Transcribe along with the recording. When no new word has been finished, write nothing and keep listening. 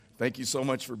Thank you so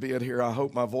much for being here. I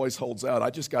hope my voice holds out. I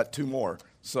just got 2 more,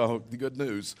 so the good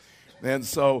news. And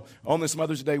so on this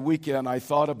Mother's Day weekend, I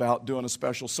thought about doing a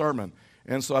special sermon.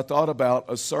 And so I thought about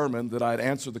a sermon that I'd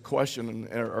answer the question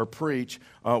or preach,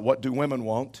 what do women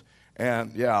want?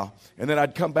 And then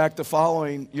I'd come back the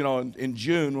following, in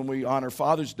June when we honor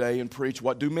Father's Day and preach,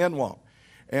 what do men want?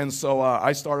 And so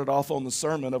I started off on the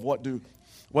sermon of what do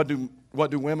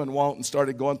women want, and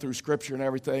started going through Scripture and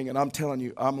everything. And I'm telling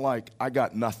you, I'm like, I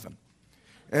got nothing.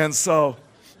 And so,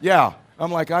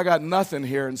 I'm like, I got nothing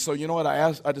here. And so, you know what?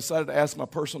 I decided to ask my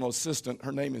personal assistant.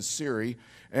 Her name is Siri.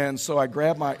 And so I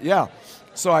grabbed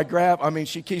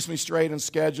she keeps me straight in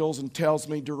schedules and tells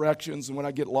me directions and when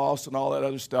I get lost and all that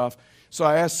other stuff. So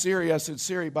I asked Siri, I said,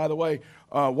 Siri, by the way,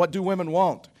 what do women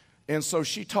want? And so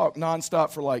she talked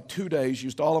nonstop for like 2 days,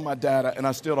 used all of my data, and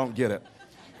I still don't get it.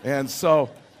 And so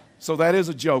that is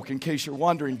a joke in case you're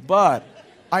wondering. But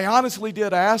I honestly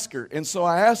did ask her. And so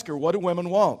I asked her, what do women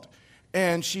want?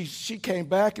 And she came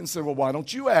back and said, well, why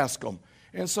don't you ask them?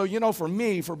 And so, for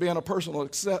me, for being a personal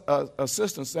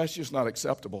assistant, that's just not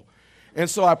acceptable. And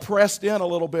so I pressed in a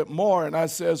little bit more, and I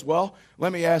says, well,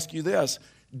 let me ask you this.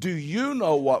 Do you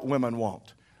know what women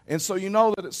want? And so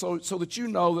so that you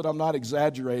know that I'm not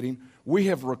exaggerating, we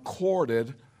have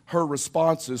recorded her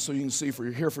responses so you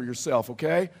can hear for yourself,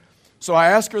 okay? So I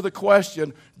asked her the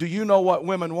question, do you know what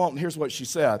women want? And here's what she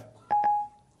said.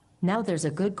 Now there's a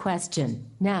good question.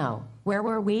 Now, where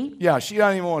were we? Yeah, she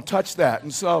doesn't even want to touch that.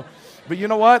 And so, but you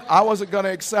know what? I wasn't going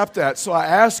to accept that. So I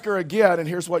asked her again, and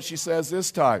here's what she says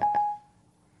this time.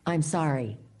 I'm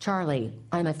sorry, Charlie.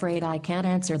 I'm afraid I can't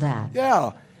answer that.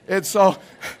 Yeah. And so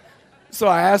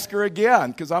I asked her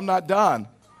again, because I'm not done.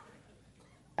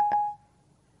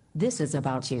 This is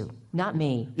about you, not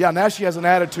me. Yeah, now she has an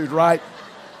attitude, right?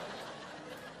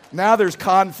 Now there's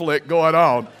conflict going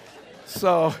on.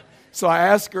 So I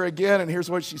asked her again, and here's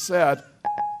what she said.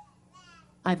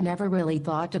 I've never really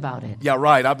thought about it. Yeah,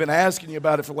 right. I've been asking you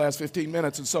about it for the last 15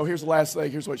 minutes, and so here's the last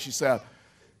thing. Here's what she said.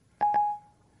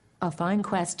 A fine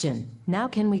question. Now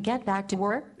can we get back to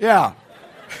work? Yeah.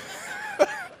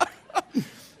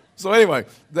 So anyway,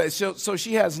 so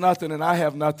she has nothing, and I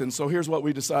have nothing. So here's what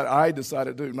I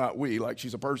decided to do, not we, like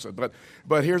she's a person,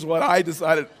 but here's what I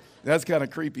decided. That's kind of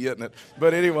creepy, isn't it?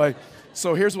 But anyway,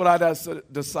 so here's what I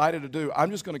decided to do. I'm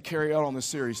just going to carry on this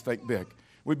series, Think Big.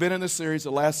 We've been in this series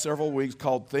the last several weeks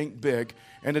called Think Big,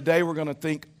 and today we're going to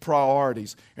think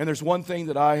priorities. And there's one thing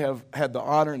that I have had the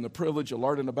honor and the privilege of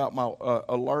learning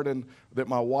that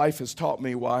my wife has taught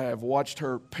me while I have watched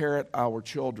her parent our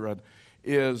children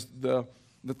is the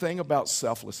thing about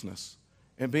selflessness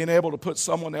and being able to put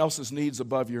someone else's needs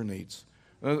above your needs.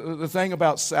 The thing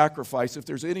about sacrifice, if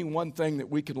there's any one thing that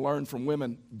we can learn from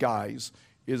women, guys,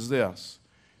 is this.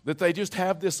 That they just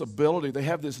have this ability, they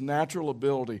have this natural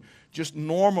ability, just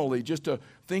to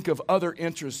think of other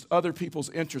people's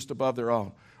interest above their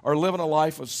own, or living a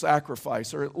life of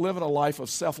sacrifice, or living a life of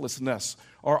selflessness,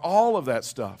 or all of that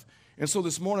stuff. And so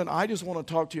this morning, I just want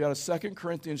to talk to you out of 2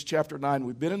 Corinthians chapter 9.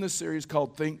 We've been in this series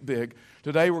called Think Big.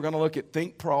 Today, we're going to look at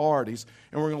Think Priorities,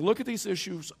 and we're going to look at these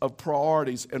issues of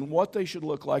priorities and what they should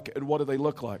look like and what do they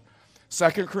look like. 2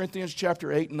 Corinthians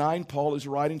chapter 8 and 9, Paul is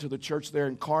writing to the church there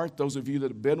in Corinth. Those of you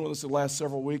that have been with us the last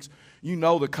several weeks, you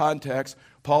know the context.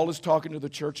 Paul is talking to the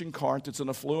church in Corinth. It's an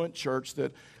affluent church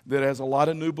that has a lot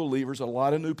of new believers, a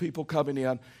lot of new people coming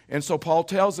in. And so Paul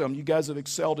tells them, you guys have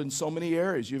excelled in so many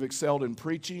areas. You've excelled in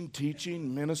preaching,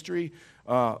 teaching, ministry,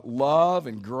 love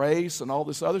and grace and all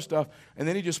this other stuff. And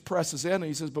then he just presses in and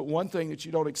he says, but one thing that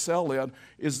you don't excel in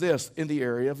is this, in the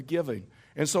area of giving.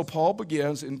 And so Paul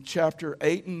begins in chapter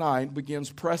 8 and 9, begins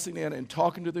pressing in and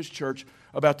talking to this church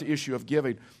about the issue of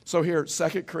giving. So here,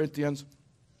 2 Corinthians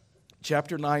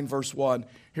chapter 9, verse 1,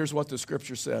 here's what the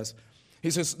scripture says.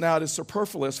 He says, now it is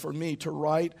superfluous for me to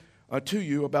write to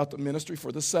you about the ministry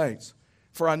for the saints,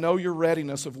 for I know your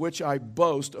readiness, of which I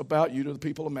boast about you to the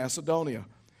people of Macedonia,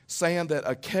 saying that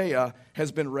Achaia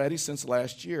has been ready since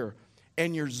last year.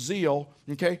 And your zeal,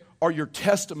 or your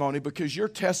testimony, because your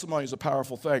testimony is a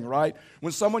powerful thing, right?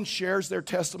 When someone shares their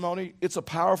testimony, it's a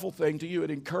powerful thing to you. It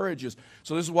encourages.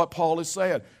 So this is what Paul is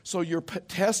saying. So your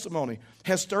testimony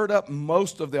has stirred up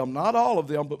most of them, not all of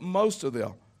them, but most of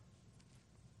them.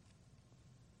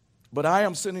 But I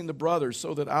am sending the brothers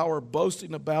so that our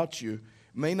boasting about you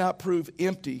may not prove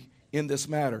empty in this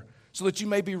matter, so that you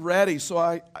may be ready,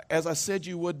 as I said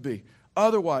you would be.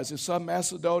 Otherwise, if some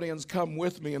Macedonians come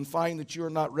with me and find that you are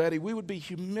not ready, we would be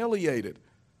humiliated,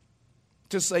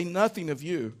 to say nothing of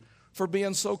you, for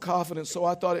being so confident. So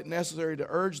I thought it necessary to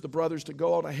urge the brothers to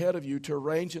go on ahead of you to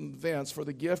arrange in advance for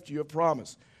the gift you have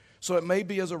promised. So it may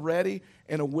be as a ready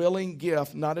and a willing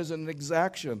gift, not as an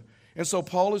exaction. And so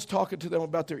Paul is talking to them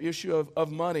about their issue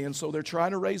of money. And so they're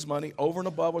trying to raise money over and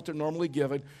above what they're normally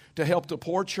given to help the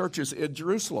poor churches in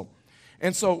Jerusalem.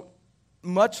 And so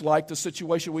much like the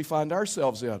situation we find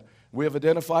ourselves in, we have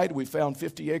identified, we found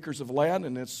 50 acres of land,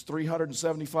 and it's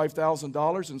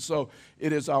 $375,000. And so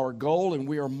it is our goal, and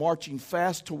we are marching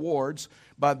fast towards,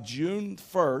 by June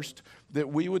 1st, that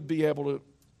we would be able to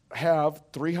have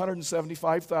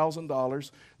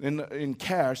 $375,000 in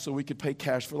cash so we could pay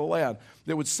cash for the land.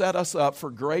 That would set us up for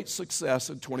great success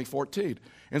in 2014.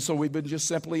 And so we've been just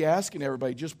simply asking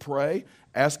everybody, just pray,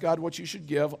 ask God what you should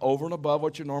give over and above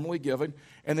what you're normally giving,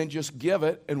 and then just give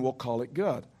it, and we'll call it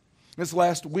good. This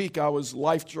last week, I was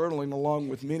life journaling along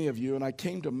with many of you, and I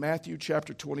came to Matthew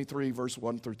chapter 23, verse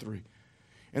 1 through 3.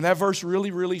 And that verse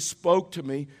really, really spoke to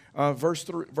me.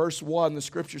 Verse 1, the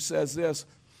scripture says this,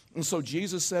 and so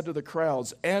Jesus said to the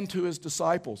crowds and to his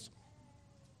disciples,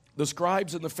 the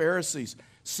scribes and the Pharisees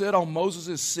sit on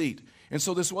Moses' seat. And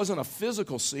so this wasn't a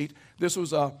physical seat. This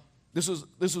was a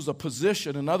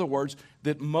position, in other words,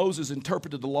 that Moses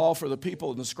interpreted the law for the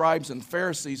people. And the scribes and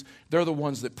Pharisees, they're the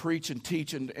ones that preach and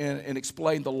teach and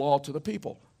explain the law to the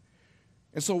people.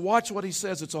 And so watch what he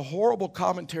says. It's a horrible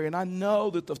commentary, and I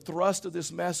know that the thrust of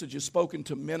this message is spoken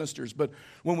to ministers, but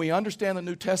when we understand the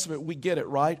New Testament, we get it,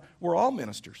 right? We're all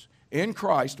ministers. In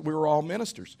Christ, we were all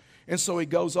ministers. And so he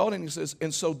goes on and he says,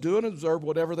 and so do and observe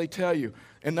whatever they tell you.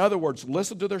 In other words,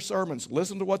 listen to their sermons,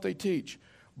 listen to what they teach,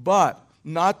 but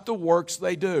not the works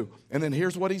they do. And then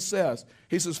here's what he says.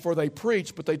 He says, for they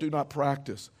preach, but they do not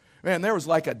practice. Man, there was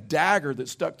like a dagger that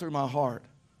stuck through my heart.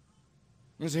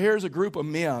 And so here's a group of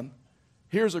men,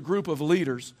 here's a group of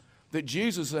leaders that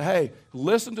Jesus said, hey,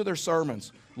 listen to their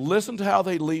sermons. Listen to how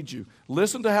they lead you.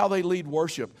 Listen to how they lead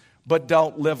worship, but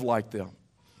don't live like them.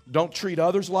 Don't treat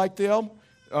others like them,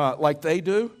 like they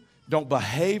do. Don't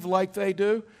behave like they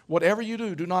do. Whatever you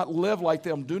do, do not live like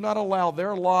them. Do not allow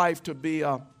their life to be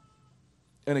an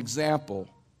example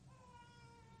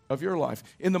of your life.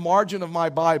 In the margin of my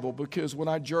Bible, because when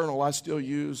I journal, I still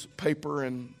use paper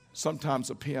and sometimes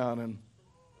a pen,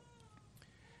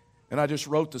 and I just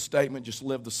wrote the statement, just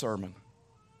live the sermon.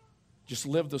 Just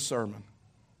live the sermon.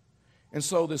 And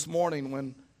so this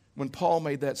morning when Paul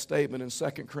made that statement in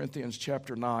 2 Corinthians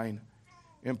chapter 9,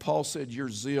 and Paul said your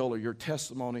zeal or your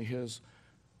testimony has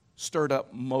stirred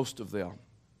up most of them.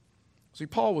 See,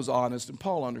 Paul was honest, and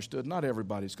Paul understood not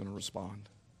everybody's going to respond.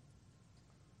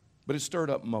 But it stirred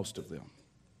up most of them.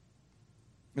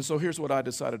 And so here's what I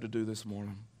decided to do this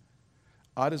morning.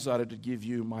 I decided to give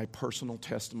you my personal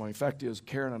testimony. In fact, it is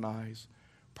Karen and I's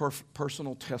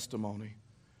personal testimony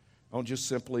on just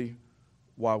simply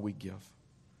why we give.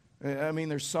 I mean,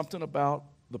 there's something about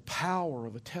the power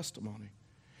of a testimony.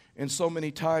 And so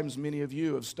many times, many of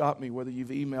you have stopped me, whether you've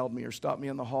emailed me or stopped me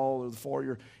in the hall or the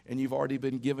foyer, and you've already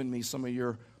been giving me some of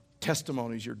your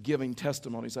testimonies, your giving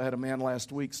testimonies. I had a man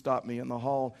last week stop me in the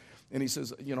hall, and he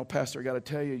says, Pastor, I got to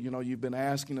tell you, you've been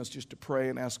asking us just to pray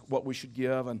and ask what we should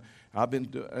give, and I've been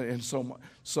and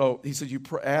so he said, you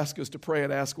ask us to pray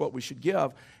and ask what we should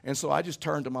give, and so I just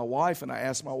turned to my wife and I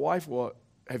asked my wife, well,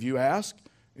 have you asked?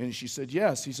 And she said,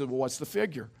 yes. He said, well, what's the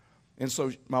figure? And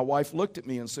so my wife looked at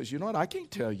me and says, you know what, I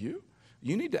can't tell you.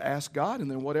 You need to ask God,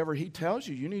 and then whatever he tells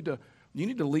you, you need to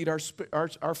lead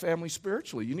our family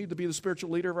spiritually. You need to be the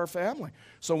spiritual leader of our family.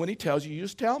 So when he tells you, you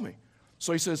just tell me.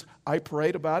 So he says, I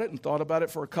prayed about it and thought about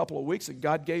it for a couple of weeks, and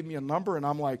God gave me a number, and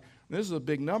I'm like, this is a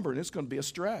big number, and it's going to be a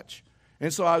stretch.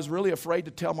 And so I was really afraid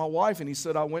to tell my wife, and he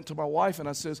said, I went to my wife, and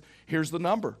I says, here's the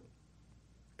number.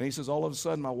 And he says, all of a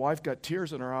sudden, my wife got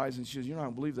tears in her eyes, and she says, I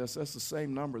don't believe this. That's the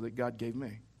same number that God gave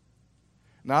me.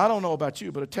 Now, I don't know about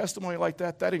you, but a testimony like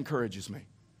that encourages me.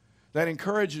 That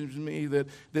encourages me that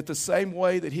the same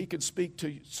way that he could speak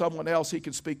to someone else, he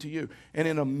could speak to you. And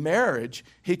in a marriage,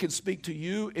 he could speak to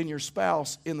you and your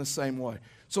spouse in the same way.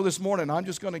 So this morning, I'm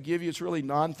just going to give you, it's really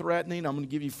non-threatening. I'm going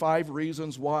to give you 5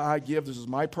 reasons why I give. This is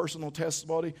my personal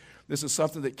testimony. This is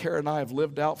something that Karen and I have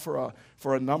lived out for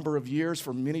a number of years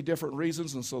for many different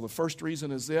reasons. And so the first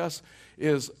reason is this,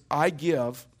 is I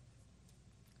give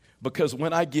because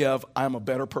when I give, I'm a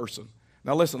better person.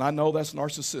 Now listen, I know that's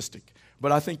narcissistic.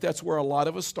 But I think that's where a lot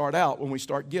of us start out when we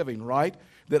start giving, right?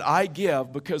 That I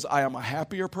give because I am a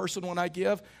happier person when I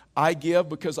give. I give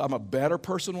because I'm a better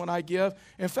person when I give.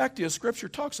 In fact, Scripture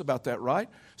talks about that, right?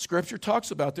 Scripture talks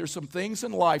about there's some things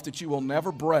in life that you will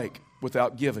never break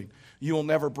without giving. You will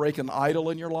never break an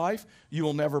idol in your life. You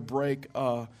will never break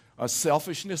a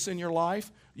selfishness in your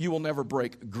life. You will never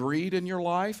break greed in your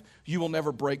life. You will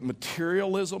never break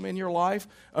materialism in your life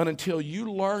until you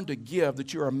learn to give,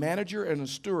 that you're a manager and a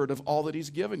steward of all that he's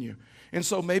given you. And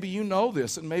so maybe you know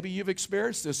this, and maybe you've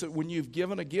experienced this, that when you've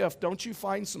given a gift, don't you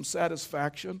find some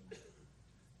satisfaction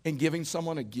in giving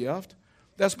someone a gift?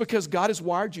 That's because God has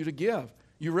wired you to give.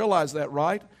 You realize that,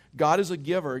 right? God is a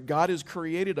giver. God has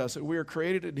created us, and we are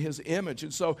created in His image.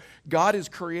 And so God has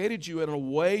created you in a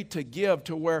way to give,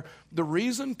 to where the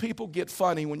reason people get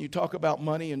funny when you talk about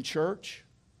money in church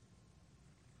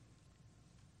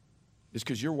is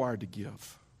because you're wired to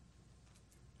give.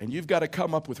 And you've got to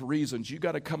come up with reasons. You've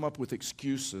got to come up with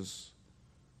excuses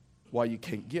why you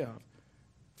can't give.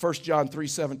 1 John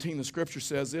 3:17, the scripture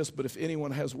says this, "But if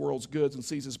anyone has world's goods and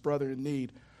sees his brother in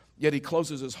need, yet he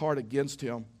closes his heart against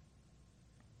him,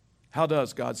 how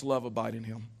does God's love abide in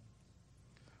him?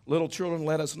 Little children,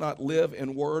 let us not live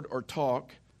in word or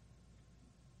talk,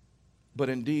 but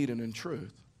in deed and in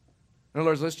truth." In other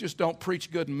words, let's just don't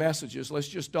preach good messages. Let's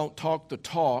just don't talk the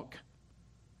talk.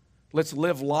 Let's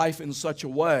live life in such a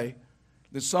way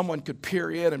that someone could peer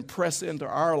in and press into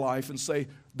our life and say,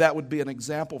 that would be an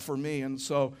example for me. And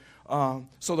so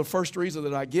the first reason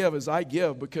that I give is I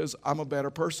give because I'm a better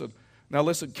person. Now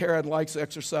listen, Karen likes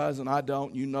exercise and I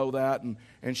don't. You know that.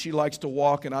 And she likes to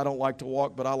walk and I don't like to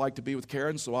walk, but I like to be with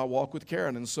Karen, so I walk with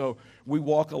Karen. And so we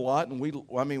walk a lot. And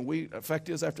the fact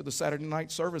is, after the Saturday night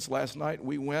service last night,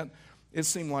 we went, it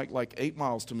seemed like 8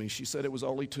 miles to me. She said it was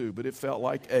only 2, but it felt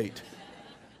like 8.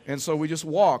 And so we just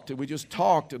walked and we just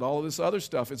talked and all of this other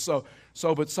stuff. And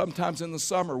but sometimes in the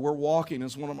summer we're walking.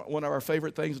 It's one of our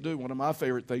favorite things to do, one of my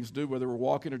favorite things to do, whether we're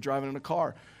walking or driving in a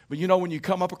car. But you know, when you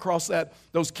come up across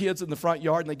those kids in the front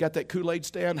yard and they got that Kool-Aid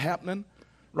stand happening,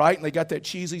 right? And they got that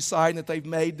cheesy sign that they've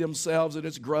made themselves and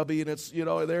it's grubby and it's,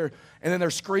 and then they're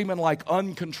screaming like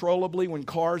uncontrollably when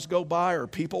cars go by or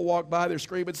people walk by. They're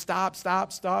screaming, "Stop,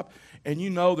 stop, stop." And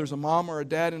there's a mom or a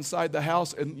dad inside the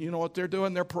house, and you know what they're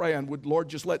doing? They're praying, "Would Lord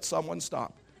just let someone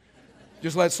stop.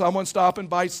 Just let someone stop and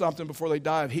bite something before they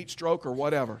die of heat stroke or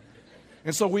whatever."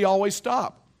 And so we always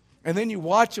stop. And then you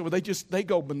watch them, they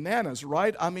go bananas,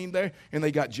 right?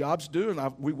 They got jobs to do,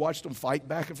 and we watched them fight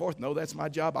back and forth. "No, that's my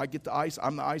job. I get the ice.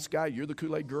 I'm the ice guy. You're the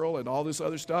Kool-Aid girl," and all this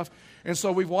other stuff. And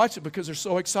so we've watched it because they're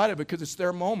so excited because it's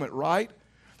their moment, right?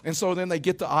 And so then they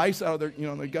get the ice out of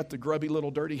their, they got the grubby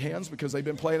little dirty hands because they've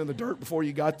been playing in the dirt before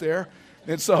you got there.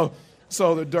 And so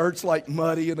the dirt's like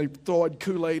muddy and they throw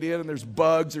Kool-Aid in and there's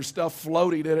bugs or stuff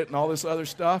floating in it and all this other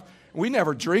stuff. We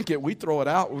never drink it. We throw it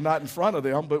out. We're not in front of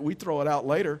them, but we throw it out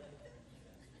later.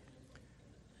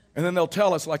 And then they'll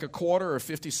tell us like a quarter or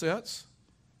 50 cents,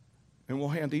 and we'll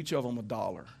hand each of them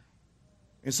 $1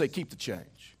 and say, "Keep the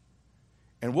change."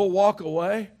 And we'll walk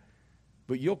away,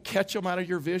 but you'll catch them out of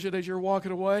your vision as you're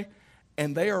walking away,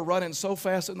 and they are running so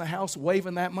fast in the house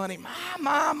waving that money.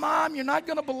 Mom, you're not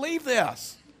going to believe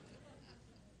this."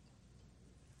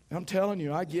 And I'm telling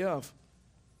you, I give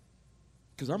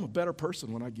because I'm a better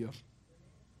person when I give.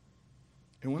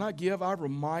 And when I give, I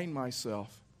remind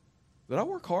myself that I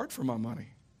work hard for my money.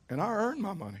 And I earn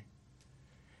my money.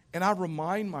 And I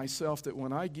remind myself that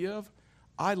when I give,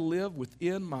 I live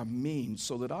within my means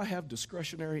so that I have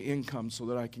discretionary income so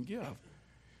that I can give.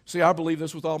 See, I believe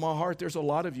this with all my heart. There's a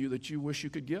lot of you that you wish you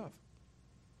could give.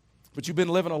 But you've been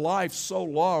living a life so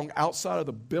long outside of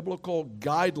the biblical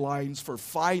guidelines for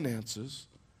finances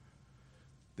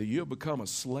that you have become a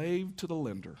slave to the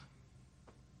lender.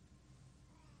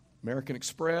 American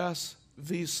Express,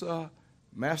 Visa,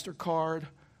 MasterCard,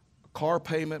 car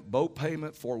payment, boat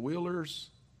payment, four-wheelers,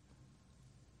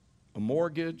 a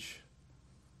mortgage,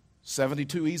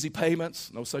 72 easy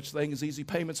payments. No such thing as easy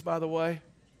payments, by the way.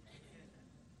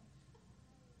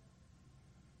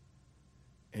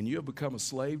 And you have become a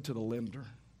slave to the lender.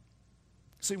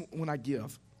 See, when I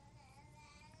give,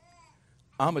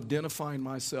 I'm identifying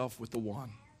myself with the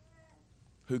one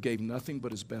who gave nothing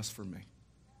but his best for me.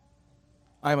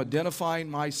 I am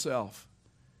identifying myself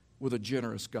with a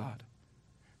generous God.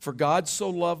 For God so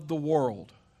loved the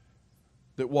world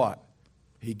that what?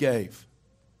 He gave.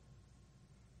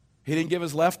 He didn't give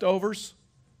his leftovers.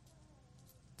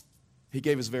 He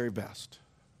gave his very best.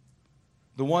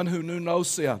 The one who knew no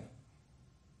sin,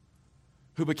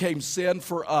 who became sin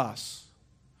for us,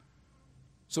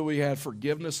 so we had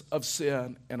forgiveness of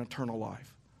sin and eternal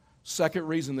life. Second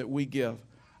reason that we give.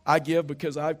 I give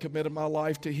because I've committed my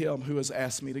life to him who has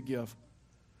asked me to give.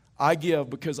 I give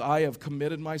because I have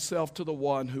committed myself to the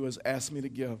one who has asked me to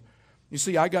give. You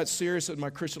see, I got serious in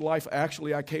my Christian life.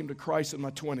 Actually, I came to Christ in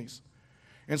my 20s.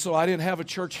 And so I didn't have a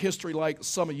church history like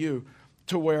some of you,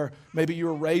 to where maybe you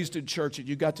were raised in church and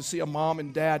you got to see a mom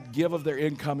and dad give of their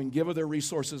income and give of their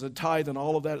resources and tithe and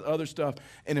all of that other stuff.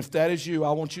 And if that is you,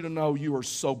 I want you to know you are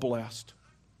so blessed.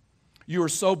 You are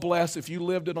so blessed if you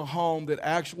lived in a home that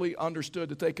actually understood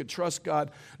that they could trust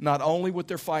God not only with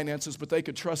their finances, but they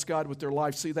could trust God with their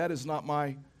life. See, that is not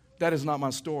my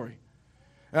story.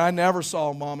 And I never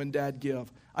saw mom and dad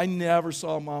give. I never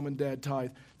saw mom and dad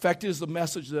tithe. Fact is, the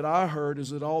message that I heard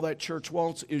is that all that church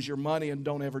wants is your money and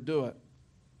don't ever do it.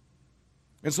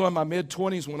 And so in my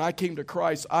mid-20s, when I came to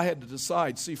Christ, I had to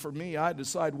decide. See, for me, I had to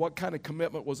decide what kind of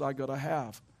commitment was I going to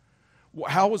have.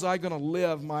 How was I going to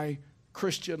live my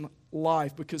Christian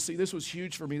life? Because, see, this was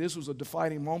huge for me. This was a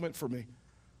defining moment for me.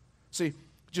 See,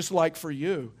 just like for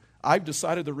you, I've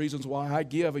decided the reasons why I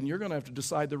give, and you're going to have to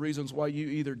decide the reasons why you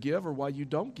either give or why you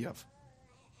don't give.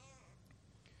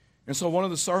 And so one of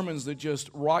the sermons that just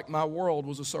rocked my world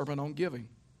was a sermon on giving.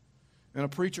 And a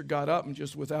preacher got up and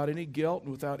just without any guilt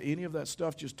and without any of that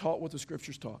stuff just taught what the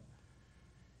Scriptures taught.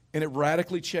 And it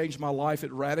radically changed my life.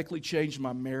 It radically changed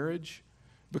my marriage.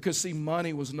 Because, see,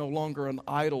 money was no longer an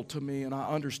idol to me, and I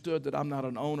understood that I'm not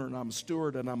an owner, and I'm a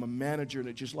steward, and I'm a manager, and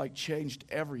it just like changed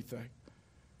everything.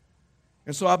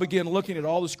 And so I began looking at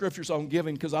all the Scriptures on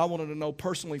giving because I wanted to know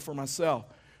personally for myself.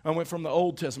 I went from the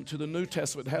Old Testament to the New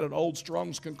Testament, had an old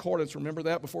Strong's Concordance, remember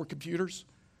that, before computers?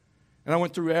 And I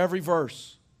went through every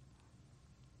verse.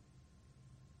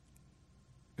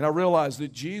 And I realized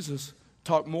that Jesus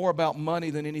talked more about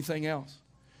money than anything else.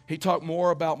 He talked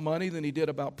more about money than he did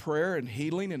about prayer and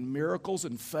healing and miracles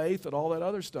and faith and all that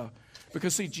other stuff.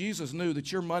 Because, see, Jesus knew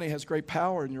that your money has great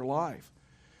power in your life.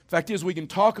 Fact is, we can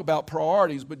talk about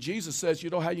priorities, but Jesus says, you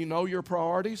know how you know your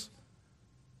priorities?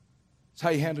 It's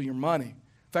how you handle your money.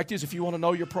 Fact is, if you want to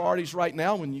know your priorities right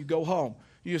now when you go home,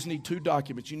 you just need 2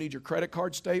 documents. You need your credit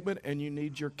card statement and you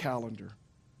need your calendar.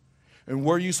 And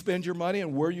where you spend your money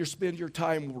and where you spend your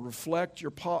time will reflect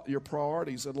your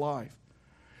priorities in life.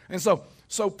 And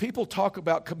so people talk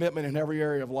about commitment in every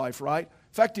area of life, right?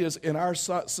 Fact is, in our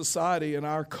society, in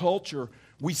our culture,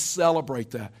 we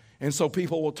celebrate that. And so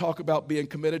people will talk about being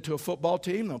committed to a football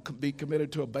team. They'll be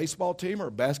committed to a baseball team or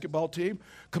a basketball team.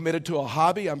 Committed to a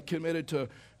hobby. I'm committed to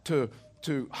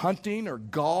hunting or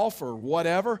golf or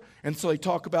whatever. And so they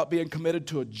talk about being committed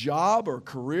to a job or a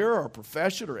career or a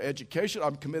profession or education.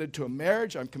 I'm committed to a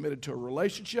marriage. I'm committed to a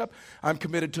relationship. I'm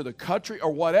committed to the country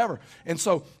or whatever. And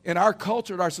so in our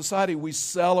culture, in our society, we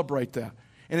celebrate that.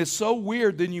 And it's so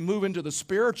weird. Then you move into the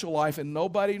spiritual life and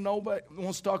nobody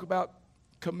wants to talk about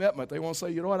commitment. They won't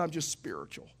say, you know what, I'm just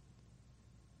spiritual.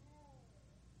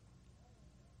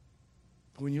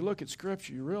 When you look at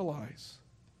Scripture, you realize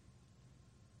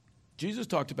Jesus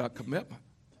talked about commitment.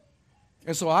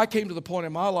 And so I came to the point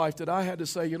in my life that I had to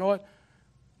say, you know what,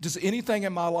 does anything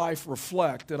in my life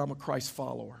reflect that I'm a Christ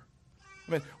follower?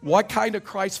 I mean, what kind of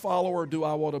Christ follower do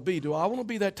I want to be? Do I want to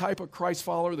be that type of Christ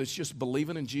follower that's just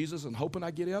believing in Jesus and hoping I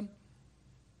get in?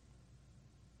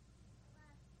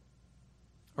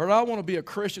 Or do I want to be a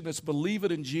Christian that's believing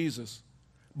in Jesus,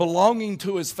 belonging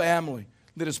to his family,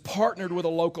 that is partnered with a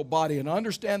local body and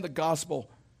understand the gospel,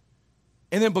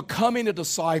 and then becoming a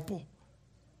disciple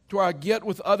to where I get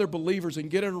with other believers and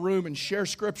get in a room and share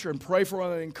Scripture and pray for one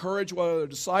another, encourage one another,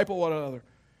 disciple one another.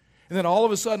 And then all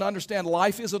of a sudden understand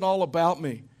life isn't all about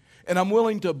me. And I'm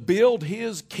willing to build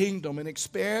his kingdom and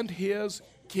expand his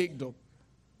kingdom.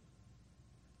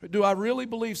 Do I really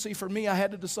believe, see, for me, I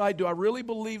had to decide, do I really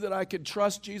believe that I could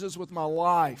trust Jesus with my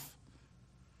life?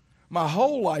 My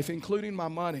whole life, including my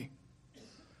money.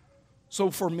 So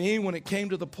for me, when it came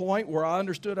to the point where I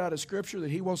understood out of Scripture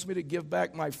that he wants me to give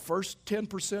back my first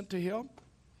 10% to him,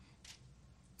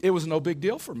 it was no big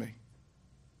deal for me.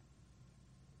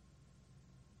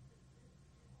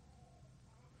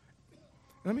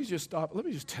 Let me just stop. Let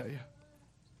me just tell you.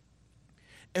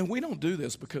 And we don't do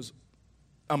this because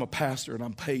I'm a pastor and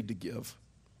I'm paid to give,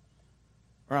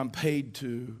 or I'm paid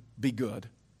to be good.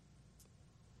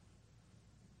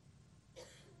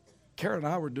 Karen and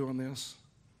I were doing this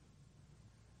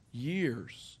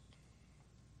years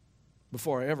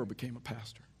before I ever became a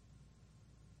pastor.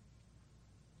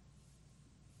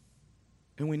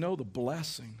 And we know the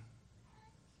blessing.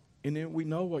 And then we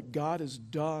know what God has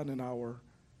done in our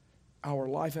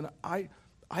life. And I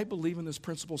believe in this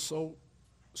principle so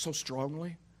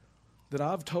strongly that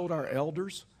I've told our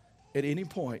elders, at any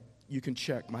point, you can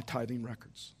check my tithing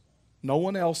records. No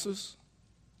one else's,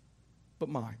 but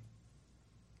mine.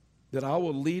 That I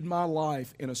will lead my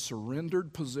life in a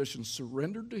surrendered position,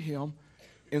 surrendered to him,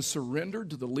 and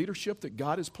surrendered to the leadership that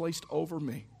God has placed over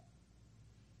me.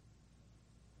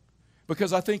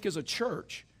 Because I think as a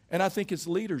church, and I think as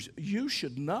leaders, you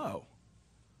should know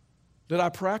that I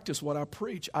practice what I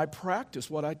preach. I practice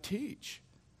what I teach.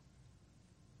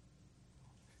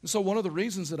 And so one of the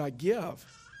reasons that I give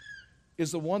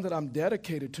is the one that I'm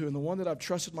dedicated to and the one that I've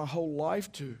trusted my whole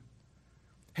life to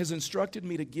has instructed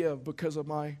me to give because of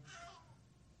my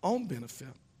own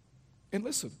benefit. And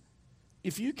listen,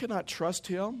 if you cannot trust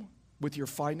him with your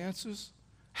finances,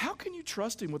 how can you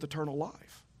trust him with eternal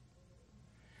life?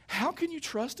 How can you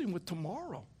trust him with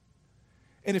tomorrow?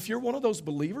 And if you're one of those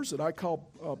believers that I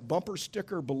call bumper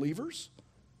sticker believers,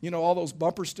 you know, all those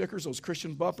bumper stickers, those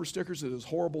Christian bumper stickers that is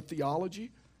horrible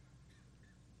theology.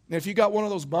 And if you got one of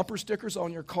those bumper stickers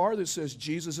on your car that says,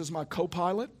 Jesus is my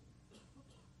co-pilot,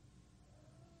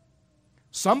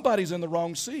 somebody's in the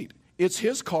wrong seat. It's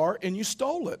his car and you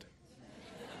stole it.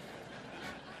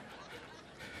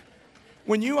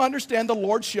 When you understand the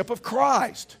lordship of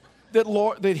Christ,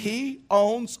 that he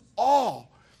owns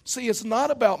all. See, it's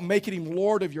not about making him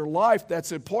Lord of your life.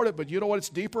 That's important, but you know what it's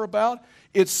deeper about?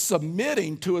 It's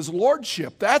submitting to his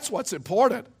lordship. That's what's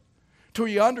important. Till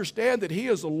you understand that he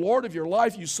is the Lord of your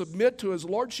life, you submit to his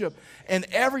lordship, and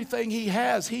everything he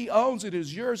has, he owns. It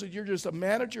is yours, and you're just a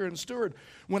manager and steward.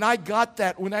 When I got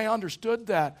that, when I understood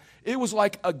that, it was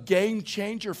like a game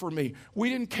changer for me. We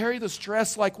didn't carry the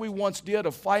stress like we once did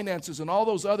of finances and all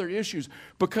those other issues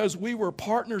because we were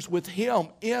partners with him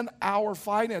in our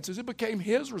finances. It became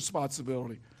his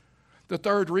responsibility. The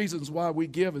third reasons why we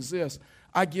give is this.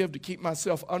 I give to keep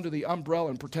myself under the umbrella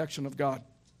and protection of God.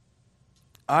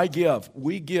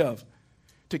 We give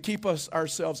to keep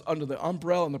ourselves under the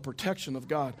umbrella and the protection of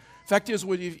God. Fact is,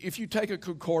 if you take a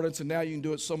concordance, and now you can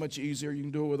do it so much easier, you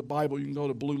can do it with a Bible, you can go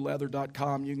to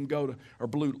blueleather.com, you can go to, or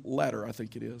Blue Letter, I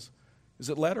think it is. Is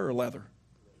it letter or leather?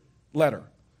 Letter.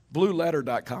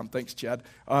 Blueletter.com. Thanks, Chad.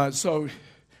 So you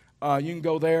can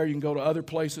go there, you can go to other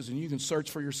places, and you can search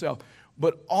for yourself.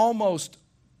 But almost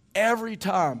every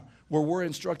time where we're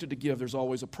instructed to give, there's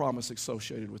always a promise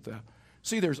associated with that.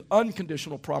 See, there's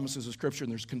unconditional promises of Scripture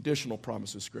and there's conditional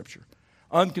promises of Scripture.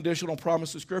 Unconditional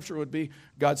promise of Scripture would be,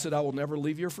 God said, I will never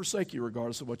leave you or forsake you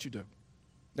regardless of what you do.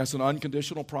 That's an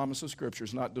unconditional promise of Scripture.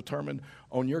 It's not determined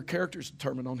on your character, it's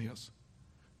determined on his.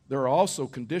 There are also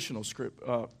conditional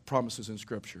promises in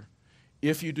Scripture.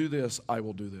 If you do this, I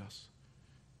will do this.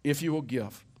 If you will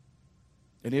give,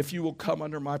 and if you will come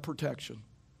under my protection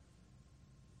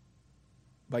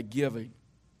by giving,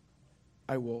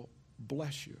 I will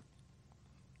bless you.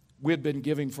 We had been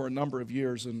giving for a number of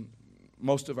years in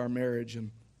most of our marriage,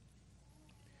 and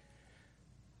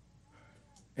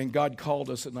God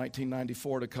called us in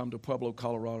 1994 to come to Pueblo,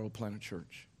 Colorado, to plant a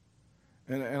church.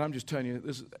 And I'm just telling you,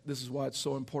 this is why it's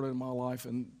so important in my life,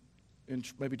 and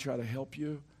maybe try to help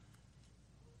you.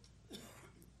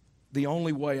 The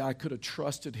only way I could have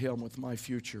trusted him with my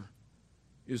future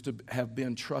is to have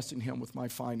been trusting him with my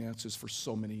finances for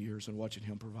so many years and watching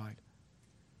him provide.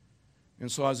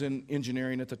 And so I was in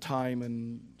engineering at the time,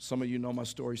 and some of you know my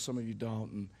story, some of you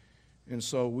don't. And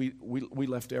so we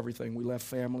left everything. We left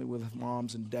family, we left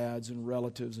moms and dads and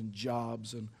relatives and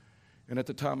jobs. And at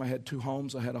the time I had 2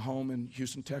 homes. I had a home in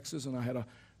Houston, Texas, and I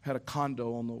had a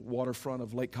condo on the waterfront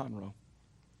of Lake Conroe.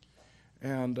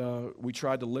 And we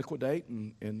tried to liquidate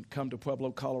and come to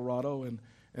Pueblo, Colorado. And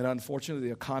unfortunately,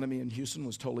 the economy in Houston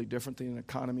was totally different than the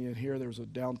economy in here. There was a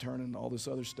downturn and all this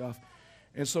other stuff.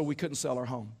 And so we couldn't sell our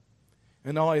home.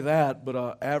 And not only that, but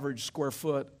an average square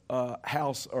foot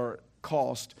house or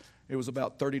cost, it was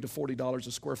about $30 to $40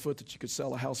 a square foot that you could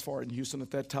sell a house for in Houston at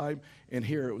that time. And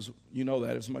here it was, you know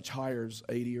that, it was much higher, it was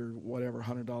 $80 or whatever,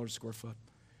 $100 a square foot.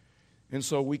 And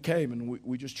so we came and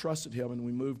we just trusted him, and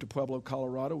we moved to Pueblo,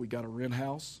 Colorado. We got a rent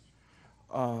house.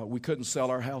 We couldn't sell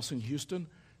our house in Houston,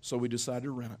 so we decided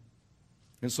to rent it.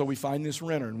 And so we find this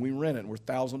renter, and we rent it, and we're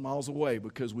 1,000 miles away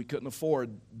because we couldn't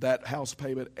afford that house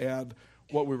payment and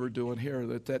what we were doing here.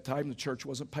 At that time, the church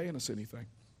wasn't paying us anything.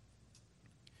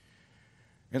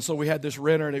 And so we had this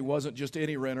renter, and he wasn't just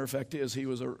any renter. In fact, he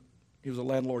was a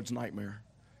landlord's nightmare.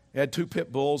 He had 2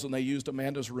 pit bulls, and they used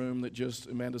Amanda's room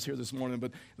Amanda's here this morning,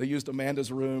 but they used Amanda's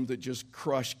room that just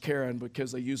crushed Karen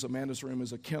because they used Amanda's room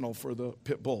as a kennel for the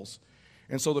pit bulls.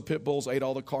 And so the pit bulls ate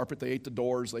all the carpet, they ate the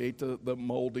doors, they ate the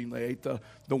molding, they ate the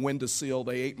windowsill,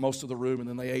 they ate most of the room, and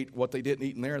then they ate what they didn't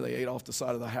eat in there, they ate off the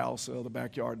side of the house, the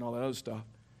backyard and all that other stuff.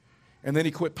 And then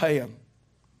he quit paying.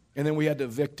 And then we had to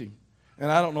evict him.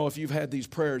 And I don't know if you've had these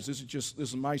prayers. This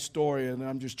is my story, and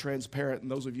I'm just transparent,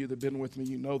 and those of you that have been with me,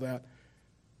 you know that.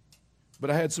 But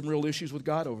I had some real issues with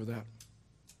God over that.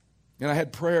 And I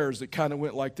had prayers that kind of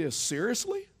went like this.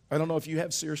 Seriously? I don't know if you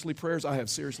have seriously prayers. I have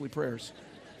seriously prayers.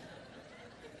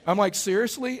 I'm like,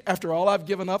 seriously? After all I've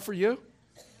given up for you?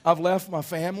 I've left my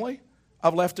family.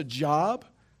 I've left a job.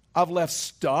 I've left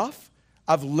stuff.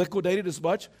 I've liquidated as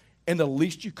much. And the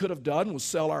least you could have done was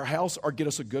sell our house or get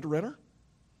us a good renter?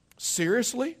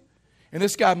 Seriously? And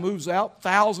this guy moves out,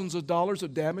 thousands of dollars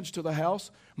of damage to the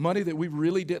house, money that we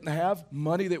really didn't have,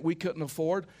 money that we couldn't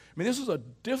afford. I mean, this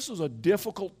was a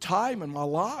difficult time in my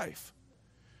life.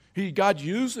 God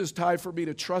used this time for me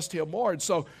to trust him more. And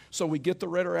so we get the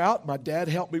renter out. My dad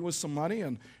helped me with some money,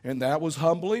 and that was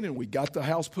humbling. And we got the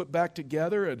house put back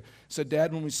together and said,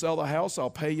 Dad, when we sell the house, I'll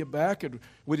pay you back. And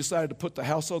we decided to put the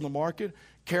house on the market.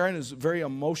 Karen is very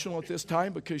emotional at this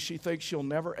time because she thinks she'll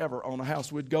never, ever own a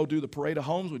house. We'd go do the parade of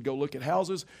homes. We'd go look at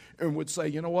houses and would say,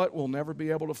 you know what, we'll never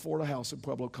be able to afford a house in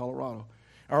Pueblo, Colorado.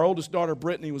 Our oldest daughter,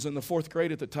 Brittany, was in the 4th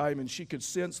grade at the time, and she could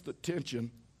sense the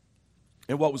tension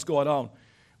and what was going on.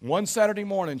 One Saturday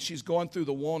morning, she's going through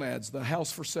the want ads, the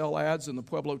house for sale ads in the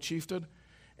Pueblo Chieftain,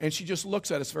 and she just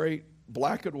looks at us very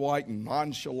black and white and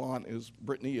nonchalant as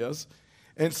Brittany is.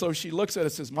 And so she looks at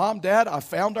us and says, Mom, Dad, I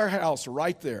found our house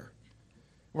right there.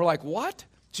 We're like, what?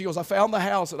 She goes, I found the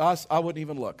house, and I wouldn't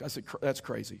even look. I said, that's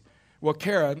crazy. Well,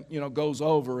 Karen, goes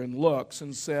over and looks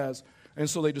and says, and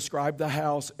so they described the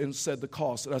house and said the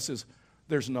cost. And I says,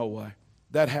 there's no way.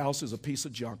 That house is a piece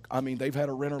of junk. I mean, they've had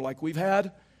a renter like we've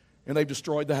had, and they've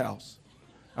destroyed the house.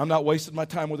 I'm not wasting my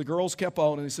time. Well, the girls kept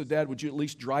on, and they said, Dad, would you at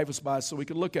least drive us by so we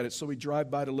could look at it? So we drive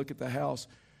by to look at the house.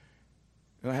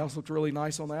 And the house looked really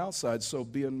nice on the outside. So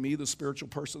being me, the spiritual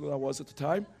person that I was at the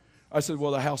time, I said,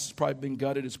 well, the house has probably been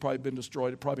gutted. It's probably been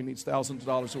destroyed. It probably needs thousands of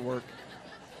dollars of work.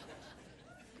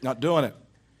 Not doing it.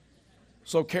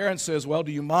 So Karen says, well,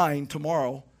 do you mind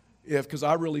tomorrow because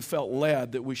I really felt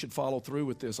led that we should follow through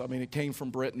with this. I mean, it came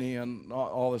from Brittany and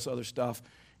all this other stuff.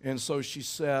 And so she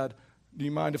said, do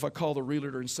you mind if I call the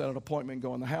realtor and set an appointment and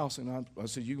go in the house? And I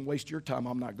said, you can waste your time.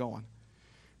 I'm not going.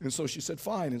 And so she said,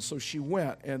 fine. And so she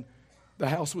went, and the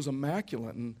house was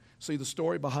immaculate. And see, the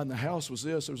story behind the house was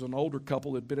this. There was an older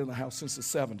couple that had been in the house since the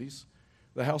 70s.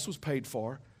 The house was paid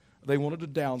for. They wanted to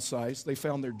downsize. They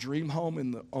found their dream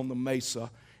home on the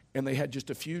mesa, and they had just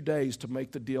a few days to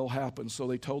make the deal happen. So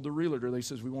they told the realtor, they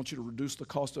says, we want you to reduce the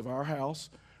cost of our house,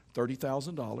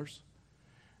 $30,000.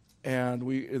 And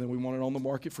then we want it on the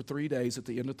market for 3 days. At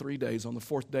the end of 3 days, on the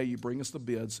 4th day, you bring us the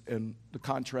bids and the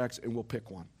contracts, and we'll pick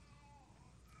one.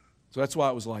 So that's why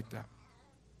it was like that.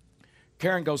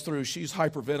 Karen goes through. She's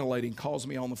hyperventilating, calls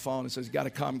me on the phone and says, got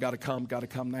to come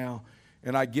now.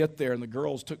 And I get there, and the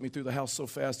girls took me through the house so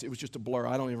fast, it was just a blur.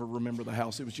 I don't even remember the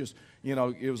house. It was just,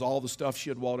 it was all the stuff she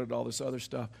had wanted, all this other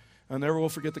stuff. I never will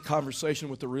forget the conversation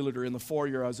with the realtor in the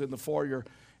foyer. I was in the foyer,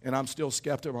 and I'm still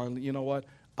skeptical. You know what?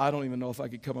 I don't even know if I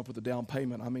could come up with a down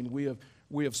payment. I mean,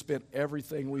 we have spent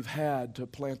everything we've had to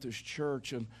plant this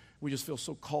church, and we just feel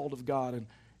so called of God.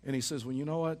 And he says, well, you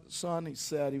know what, son? He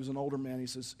said, he was an older man. He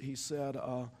said,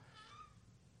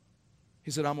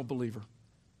 I'm a believer.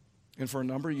 And for a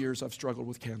number of years, I've struggled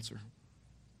with cancer.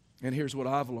 And here's what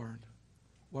I've learned.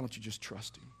 Why don't you just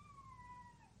trust him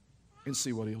and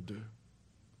see what he'll do?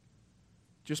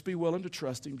 Just be willing to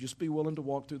trust him. Just be willing to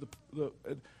walk through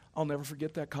I'll never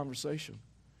forget that conversation.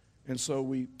 And so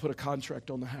we put a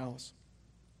contract on the house.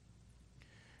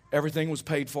 Everything was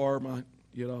paid for. My,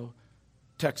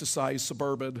 Texas-sized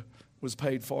Suburban was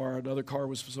paid for. Another car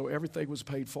was, so everything was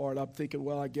paid for. And I'm thinking,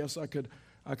 well, I guess I could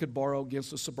borrow against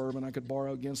the Suburban. I could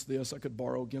borrow against this. I could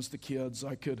borrow against the kids.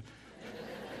 I could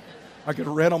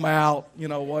rent them out,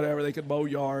 whatever. They could mow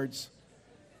yards.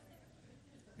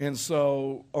 And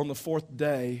so on the 4th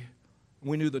day,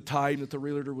 we knew the time that the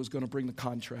realtor was going to bring the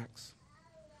contracts.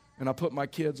 And I put my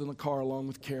kids in the car along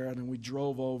with Karen, and we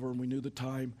drove over, and we knew the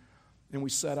time. And we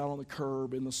sat out on the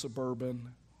curb in the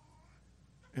Suburban,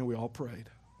 and we all prayed.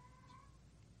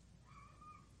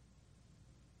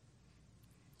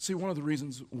 See, one of the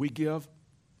reasons we give,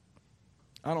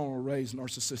 I don't want to raise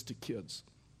narcissistic kids.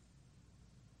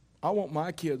 I want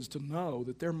my kids to know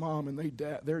that their mom and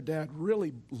their dad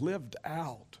really lived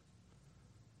out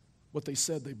what they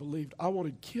said they believed. I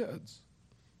wanted kids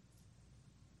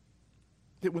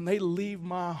that when they leave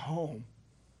my home,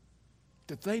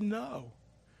 that they know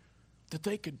that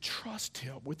they can trust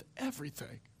him with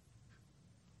everything.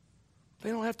 They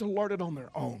don't have to learn it on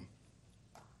their own.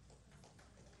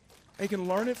 They can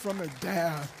learn it from their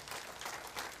dad.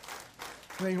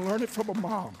 They can learn it from a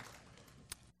mom.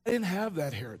 They didn't have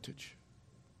that heritage.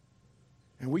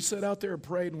 And we sat out there and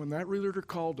prayed, and when that realtor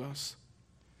called us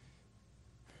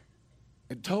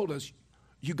and told us,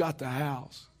 you got the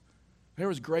house, there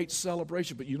was great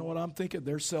celebration. But you know what I'm thinking?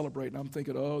 They're celebrating. I'm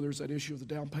thinking, oh, there's that issue of the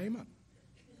down payment.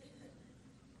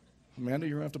 Amanda,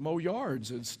 you're going to have to mow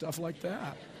yards and stuff like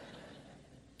that.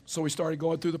 So we started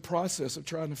going through the process of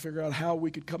trying to figure out how we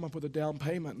could come up with a down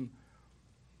payment.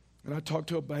 And I talked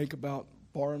to a bank about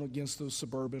borrowing against the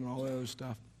Suburban and all that other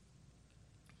stuff.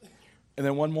 And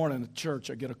then one morning at church,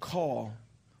 I get a call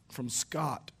from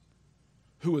Scott,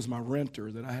 who was my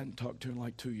renter that I hadn't talked to in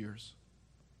like 2 years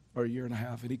or a year and a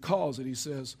half. And he calls and he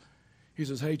says, He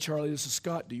says, hey, Charlie, this is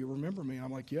Scott. Do you remember me?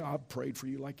 I'm like, yeah, I've prayed for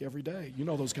you like every day. You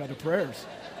know those kind of prayers,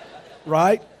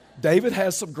 right? David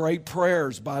has some great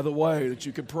prayers, by the way, that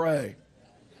you could pray.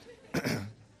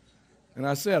 And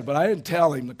I said, but I didn't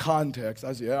tell him the context.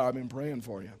 I said, yeah, I've been praying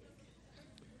for you.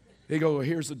 He goes, well,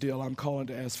 here's the deal. I'm calling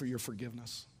to ask for your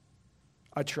forgiveness.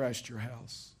 I trashed your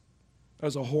house. It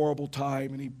was a horrible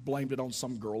time, and he blamed it on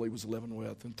some girl he was living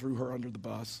with and threw her under the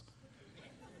bus.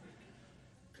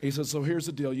 He said, so here's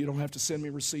the deal. You don't have to send me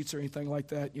receipts or anything like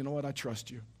that. You know what? I trust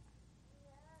you.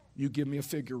 You give me a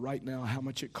figure right now how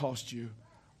much it cost you.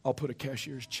 I'll put a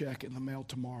cashier's check in the mail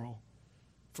tomorrow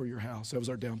for your house. That was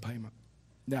our down payment.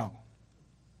 Now,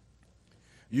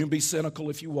 you can be cynical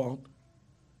if you want.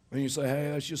 And you say, hey,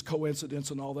 that's just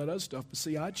coincidence and all that other stuff. But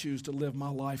see, I choose to live my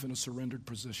life in a surrendered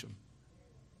position.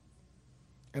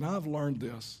 And I've learned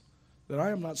this, that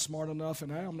I am not smart enough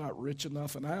and I am not rich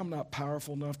enough and I am not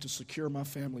powerful enough to secure my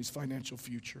family's financial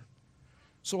future.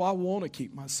 So I want to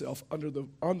keep myself under the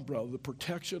umbrella, the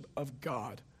protection of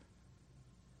God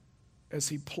as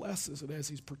He blesses and as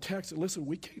He protects it. Listen,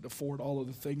 we can't afford all of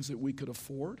the things that we could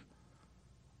afford,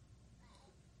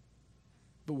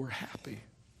 but we're happy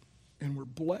and we're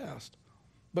blessed.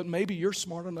 But maybe you're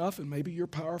smart enough and maybe you're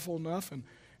powerful enough and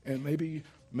maybe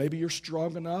you're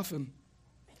strong enough,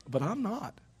 but I'm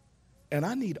not. And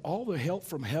I need all the help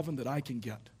from heaven that I can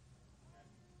get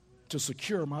to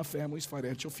secure my family's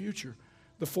financial future.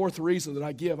 The fourth reason that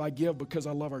I give because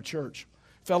I love our church.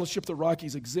 Fellowship of the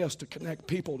Rockies exists to connect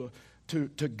people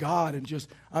to God, and just,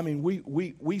 I mean,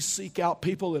 we seek out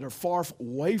people that are far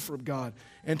away from God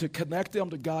and to connect them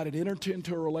to God and enter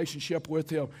into a relationship with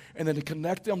Him, and then to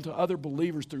connect them to other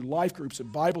believers through life groups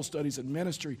and Bible studies and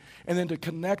ministry, and then to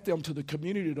connect them to the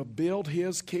community to build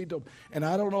His kingdom. And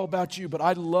I don't know about you, but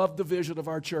I love the vision of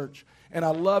our church, and I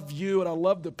love you, and I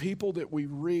love the people that we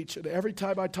reach. And every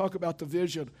time I talk about the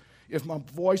vision, if my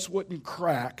voice wouldn't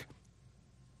crack,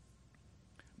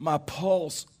 my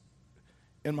pulse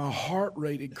and my heart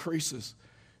rate increases,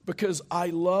 because I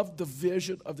love the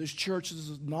vision of this church. This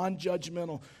is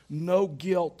non-judgmental, no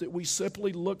guilt, that we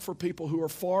simply look for people who are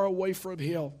far away from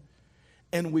Him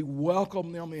and we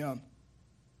welcome them in.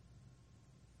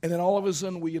 And then all of a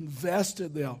sudden we invest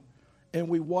in them and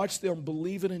we watch them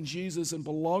believing in Jesus and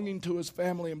belonging to His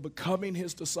family and becoming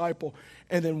His disciple.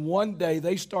 And then one day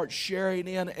they start sharing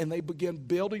in and they begin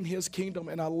building His kingdom.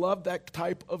 And I love that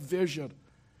type of vision.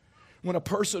 When a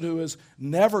person who has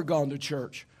never gone to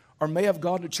church or may have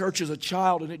gone to church as a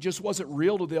child and it just wasn't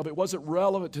real to them, it wasn't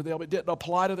relevant to them, it didn't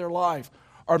apply to their life,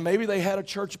 or maybe they had a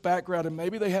church background and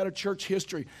maybe they had a church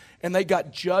history and they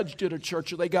got judged at a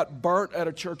church or they got burnt at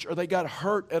a church or they got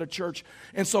hurt at a church,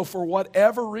 and so for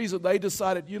whatever reason they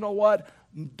decided, you know what,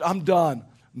 I'm done,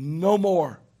 no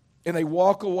more, and they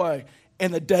walk away.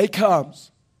 And the day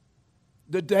comes,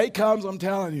 I'm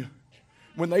telling you,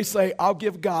 when they say, I'll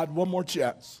give God one more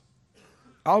chance.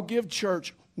 I'll give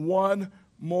church one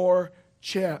more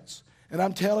chance. And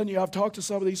I'm telling you, I've talked to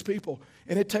some of these people,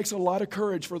 and it takes a lot of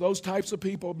courage for those types of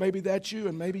people, maybe that's you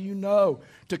and maybe you know,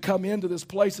 to come into this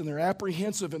place and they're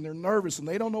apprehensive and they're nervous and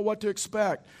they don't know what to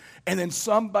expect. And then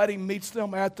somebody meets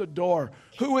them at the door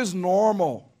who is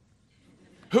normal,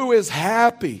 who is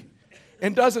happy,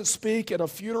 and doesn't speak in a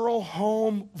funeral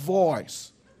home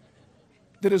voice,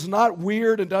 that is not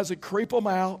weird and doesn't creep them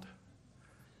out,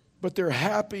 but they're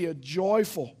happy and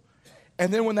joyful.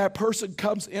 And then when that person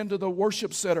comes into the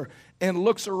worship center and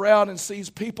looks around and sees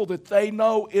people that they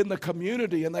know in the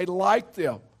community and they like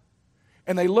them,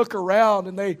 and they look around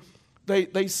and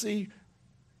they see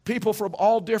people from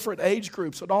all different age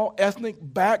groups and all ethnic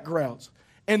backgrounds,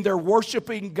 and they're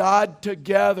worshiping God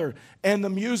together, and the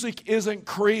music isn't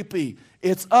creepy,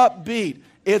 it's upbeat,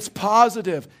 it's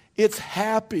positive, it's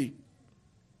happy.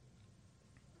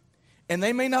 And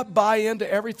they may not buy into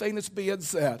everything that's being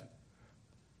said.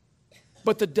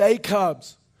 But the day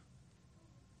comes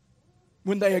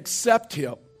when they accept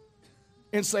Him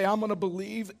and say, I'm going to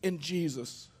believe in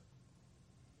Jesus.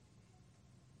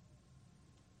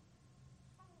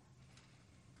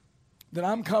 Then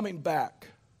I'm coming back.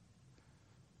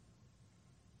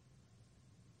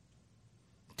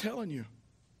 I'm telling you.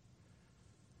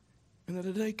 And then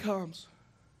the day comes.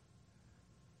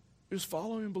 There's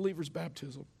following believers'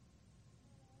 baptism.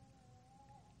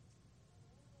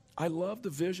 I love the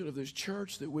vision of this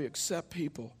church, that we accept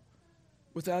people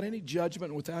without any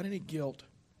judgment, without any guilt,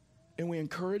 and we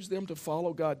encourage them to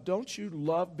follow God. Don't you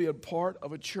love being part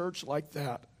of a church like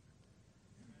that?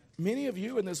 Many of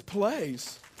you in this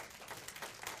place,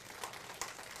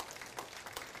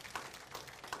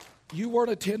 you weren't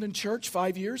attending church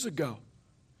 5 years ago.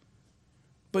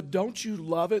 But don't you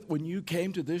love it when you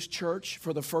came to this church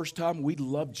for the first time? We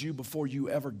loved you before you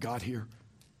ever got here.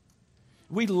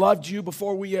 We loved you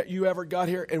before you ever got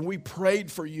here, and we prayed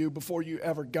for you before you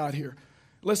ever got here.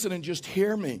 Listen and just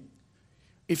hear me.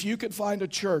 If you could find a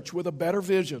church with a better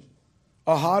vision,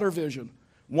 a hotter vision,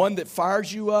 one that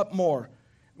fires you up more,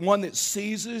 one that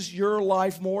seizes your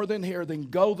life more than here, then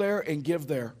go there and give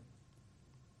there.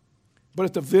 But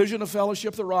if the vision of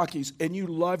Fellowship of the Rockies and you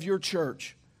love your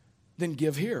church, then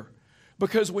give here.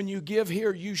 Because when you give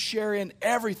here, you share in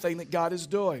everything that God is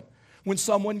doing. When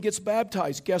someone gets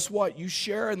baptized, guess what? You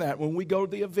share in that. When we go to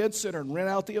the event center and rent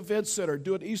out the event center,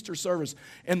 do an Easter service,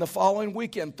 and the following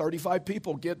weekend, 35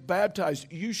 people get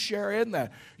baptized, you share in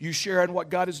that. You share in what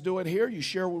God is doing here. You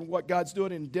share what God's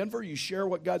doing in Denver. You share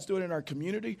what God's doing in our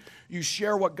community. You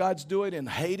share what God's doing in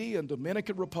Haiti and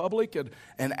Dominican Republic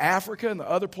and Africa and the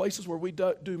other places where we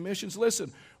do missions.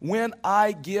 Listen, when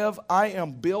I give, I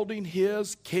am building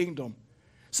His kingdom.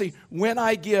 See, when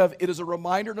I give, it is a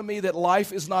reminder to me that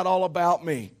life is not all about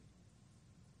me.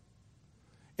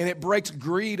 And it breaks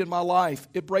greed in my life.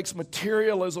 It breaks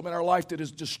materialism in our life that is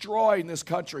destroying this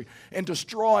country and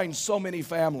destroying so many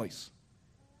families.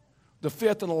 The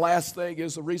fifth and the last thing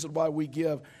is the reason why we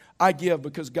give. I give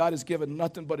because God has given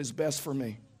nothing but His best for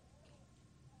me.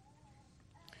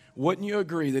 Wouldn't you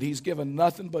agree that He's given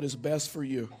nothing but His best for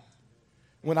you?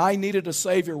 When I needed a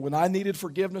Savior, when I needed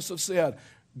forgiveness of sin,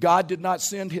 God did not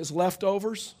send His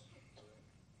leftovers.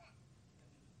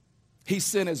 He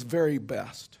sent His very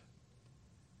best.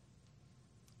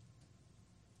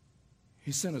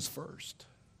 He sent His first.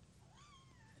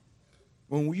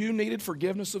 When you needed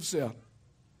forgiveness of sin,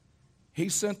 He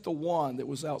sent the one that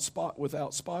was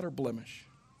without spot or blemish.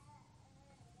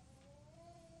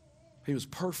 He was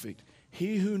perfect.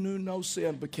 He who knew no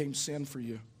sin became sin for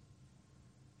you.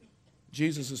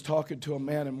 Jesus is talking to a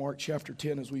man in Mark chapter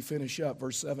 10 as we finish up,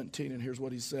 verse 17, and here's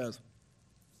what He says.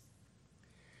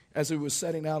 As He was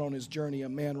setting out on His journey, a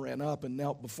man ran up and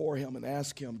knelt before Him and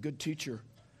asked Him, "Good teacher,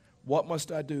 what must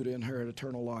I do to inherit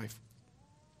eternal life?"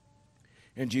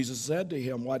 And Jesus said to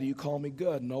him, "Why do you call me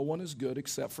good? No one is good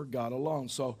except for God alone."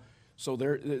 So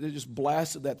they just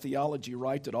blasted that theology,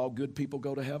 right, that all good people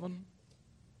go to heaven.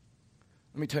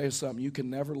 Let me tell you something. You can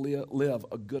never live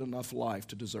a good enough life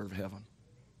to deserve heaven.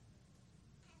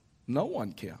 No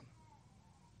one can.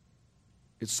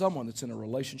 It's someone that's in a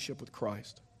relationship with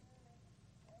Christ.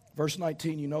 Verse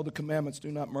 19, you know the commandments: do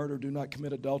not murder, do not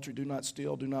commit adultery, do not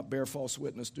steal, do not bear false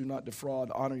witness, do not defraud,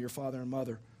 honor your father and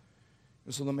mother.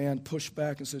 And so the man pushed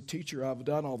back and said, "Teacher, I've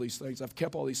done all these things. I've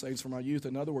kept all these things from my youth."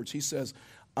 In other words, he says,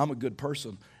 I'm a good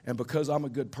person. And because I'm a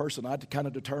good person, I kind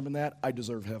of determine that I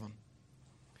deserve heaven.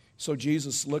 So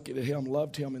Jesus looked at him,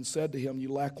 loved him, and said to him,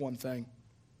 "You lack one thing.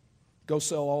 Go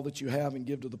sell all that you have and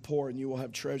give to the poor, and you will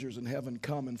have treasures in heaven.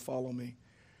 Come and follow me."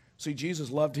 See, Jesus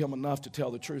loved him enough to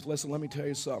tell the truth. Listen, let me tell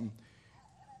you something.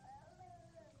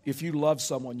 If you love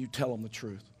someone, you tell them the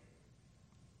truth.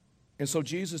 And so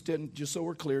Jesus didn't, just so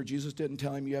we're clear, Jesus didn't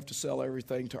tell him you have to sell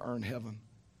everything to earn heaven.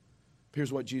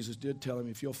 Here's what Jesus did tell him: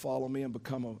 if you'll follow me and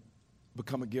become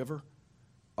a giver,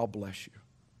 I'll bless you.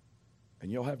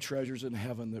 And you'll have treasures in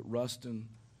heaven that rust and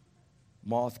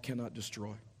moth cannot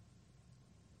destroy.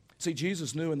 See,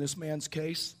 Jesus knew in this man's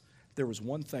case, there was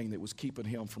one thing that was keeping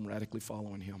him from radically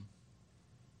following him.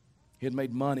 He had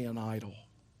made money an idol.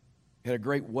 He had a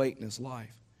great weight in his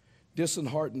life.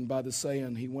 Disheartened by the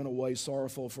saying, he went away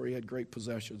sorrowful, for he had great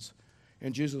possessions.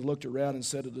 And Jesus looked around and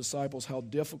said to the disciples, how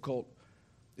difficult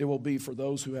it will be for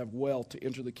those who have wealth to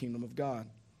enter the kingdom of God,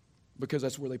 because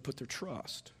that's where they put their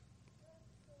trust.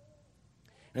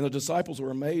 And the disciples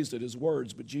were amazed at his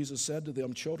words, but Jesus said to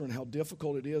them, children, how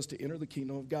difficult it is to enter the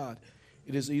kingdom of God.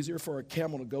 It is easier for a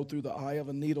camel to go through the eye of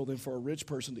a needle than for a rich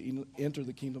person to enter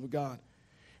the kingdom of God.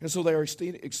 And so they were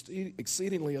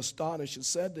exceedingly astonished and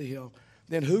said to him,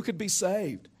 then who could be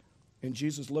saved? And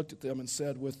Jesus looked at them and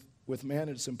said, with man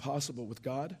it's impossible, with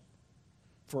God,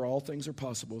 for all things are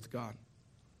possible with God.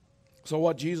 So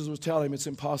what Jesus was telling him, it's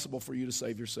impossible for you to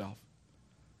save yourself.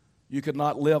 You could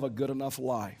not live a good enough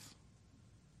life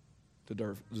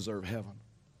to deserve heaven.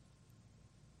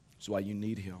 That's why you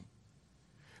need him.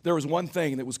 There was one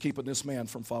thing that was keeping this man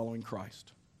from following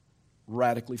Christ,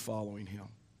 radically following him.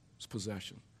 His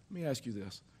possession. Let me ask you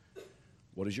this.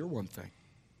 What is your one thing?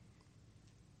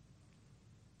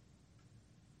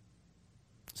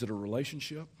 Is it a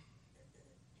relationship?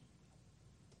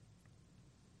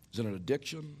 Is it an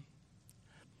addiction?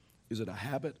 Is it a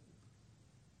habit?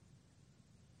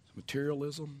 Is it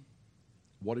materialism?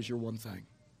 What is your one thing?